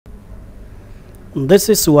This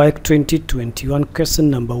is Waec 2021 question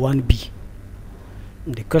number 1B.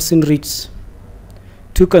 The question reads,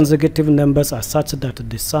 two consecutive numbers are such that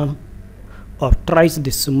the sum of thrice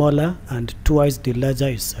the smaller and twice the larger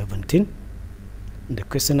is 17. The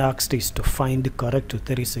question asked is to find the correct to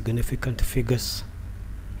three significant figures.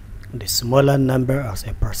 The smaller number as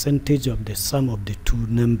a percentage of the sum of the two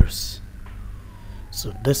numbers.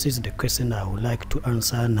 So this is the question I would like to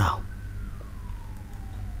answer now.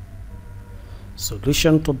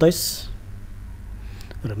 Solution to this.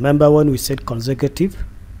 Remember when we said consecutive,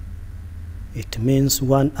 it means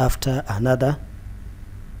one after another.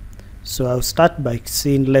 So I'll start by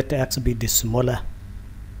saying let x be the smaller.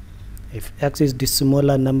 If x is the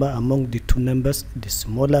smaller number among the two numbers, the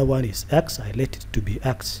smaller one is x, I let it to be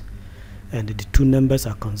x. And the two numbers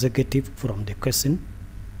are consecutive from the question.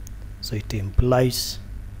 So it implies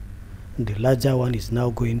the larger one is now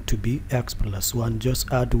going to be x plus 1.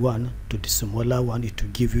 Just add 1 to the smaller one, it will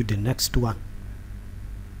give you the next one.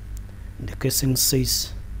 The question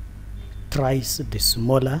says thrice the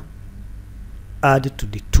smaller, add to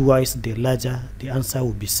the twice the larger, the answer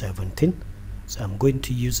will be 17. So I'm going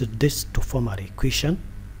to use this to form our equation.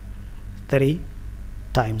 3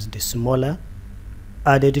 times the smaller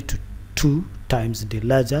added to 2 times the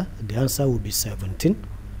larger, the answer will be 17.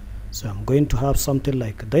 So I'm going to have something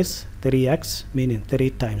like this, 3x, meaning 3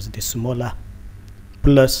 times the smaller,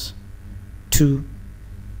 plus 2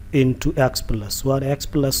 into x plus 1. X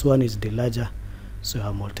plus 1 is the larger, so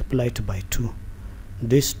I multiply it by 2.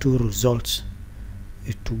 These two results,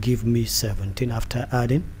 it will give me 17 after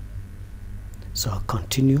adding. So I'll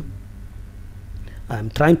continue. I'm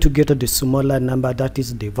trying to get the smaller number, that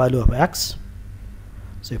is the value of x.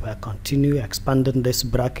 So if I continue expanding this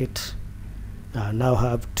bracket, I now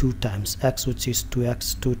have 2 times x, which is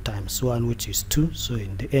 2x, 2 times 1, which is 2. So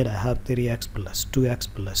in the end, I have 3x plus 2x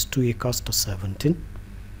plus 2 equals to 17.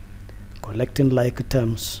 Collecting like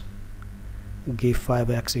terms, give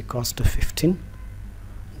 5x equals to 15.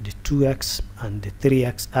 The 2x and the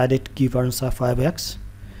 3x added give answer 5x.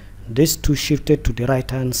 This 2 shifted to the right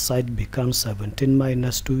hand side becomes 17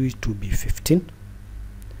 minus 2, it will be 15.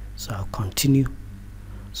 So I'll continue.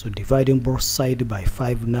 So dividing both sides by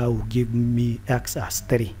 5 now will give me x as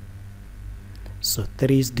 3. So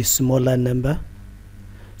 3 is the smaller number.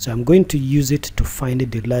 So I'm going to use it to find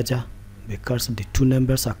the larger because the two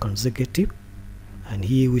numbers are consecutive. And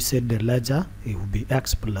here we said the larger, it will be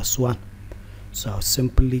x plus 1. So I'll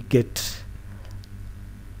simply get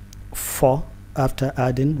 4 after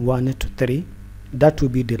adding 1 to 3. That will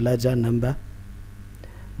be the larger number.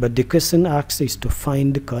 But the question asks is to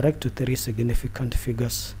find the correct to three significant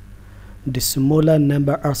figures. The smaller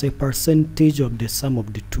number as a percentage of the sum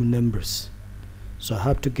of the two numbers. So I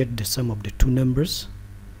have to get the sum of the two numbers.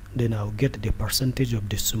 Then I'll get the percentage of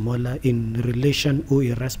the smaller in relation or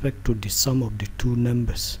in respect to the sum of the two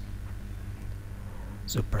numbers.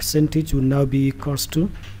 So percentage will now be equals to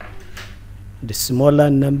the smaller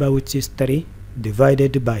number, which is 3,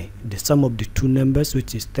 divided by the sum of the two numbers,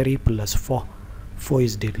 which is 3 plus 4. 4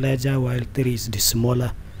 is the larger while 3 is the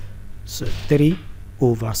smaller. So 3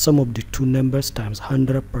 over sum of the two numbers times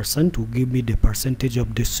 100% will give me the percentage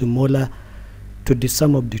of the smaller to the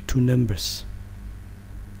sum of the two numbers.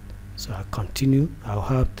 So I'll continue. I'll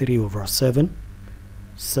have 3 over 7.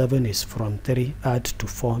 7 is from 3, add to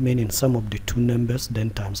 4, meaning sum of the two numbers,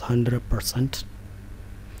 then times 100%.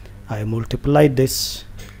 I multiply this,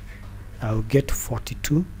 I'll get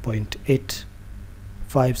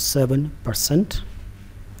 42.857%.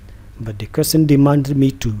 But the question demanded me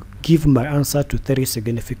to give my answer to 3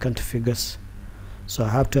 significant figures. So I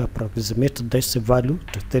have to approximate this value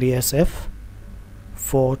to 3SF.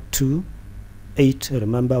 4, 2, 8.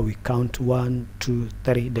 Remember we count 1, 2,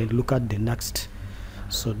 3, then look at the next.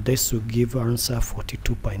 So this will give answer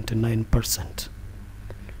 42.9%.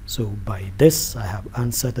 So by this I have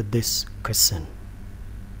answered this question.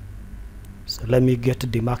 So let me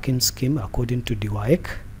get the marking scheme according to the Waec.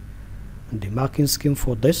 The marking scheme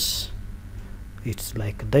for this, it's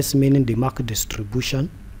like this, meaning the mark distribution.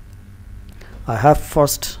 I have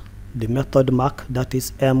first the method mark, that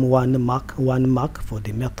is M1 mark, 1 mark for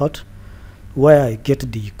the method, where I get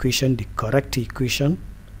the equation, the correct equation,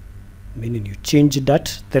 meaning you change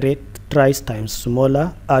that 3 thrice times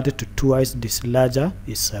smaller added to twice this larger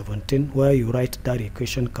is 17. Where you write that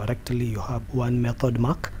equation correctly, you have 1 method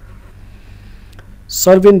mark.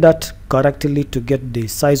 Solving that correctly to get the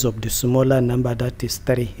size of the smaller number, that is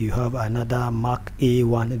 3, you have another mark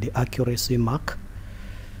A1, the accuracy mark,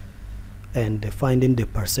 and finding the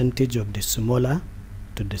percentage of the smaller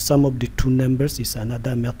to the sum of the two numbers is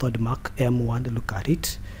another method mark M1. Look at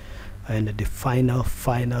it. and the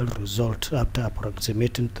final result after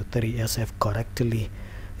approximating to 3SF correctly,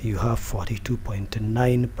 you have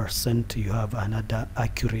 42.9%. You have another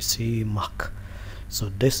accuracy mark. So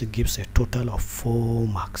this gives a total of 4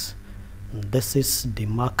 marks. This is the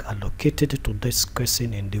mark allocated to this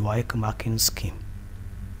question in the Waec marking scheme.